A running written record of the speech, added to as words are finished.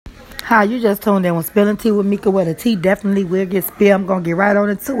Hi, you just tuned in with Spilling Tea with Mika, where the tea definitely will get spilled. I'm going to get right on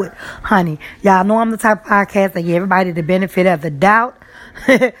into it, honey. Y'all know I'm the type of podcast that give everybody the benefit of the doubt.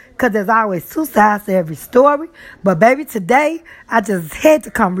 Because there's always two sides to every story. But, baby, today, I just had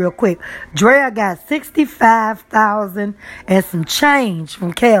to come real quick. Drea got $65,000 and some change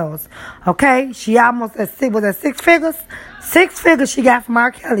from Kels. Okay? She almost at six figures? 6 figures she got from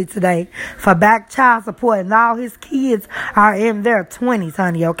R. Kelly today for back child support. And all his kids are in their 20s,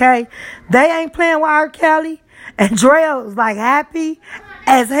 honey, okay? They ain't playing with R. Kelly. And Drea was like happy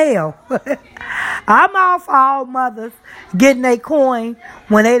as hell. I'm all for all mothers getting a coin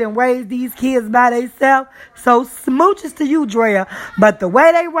when they done raise these kids by themselves. So smooches to you, Drea. But the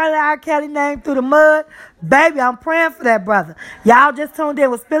way they run R. Kelly name through the mud, baby, I'm praying for that brother. Y'all just tuned in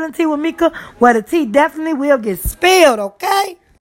with Spilling Tea with Mika, where the tea definitely will get spilled, okay?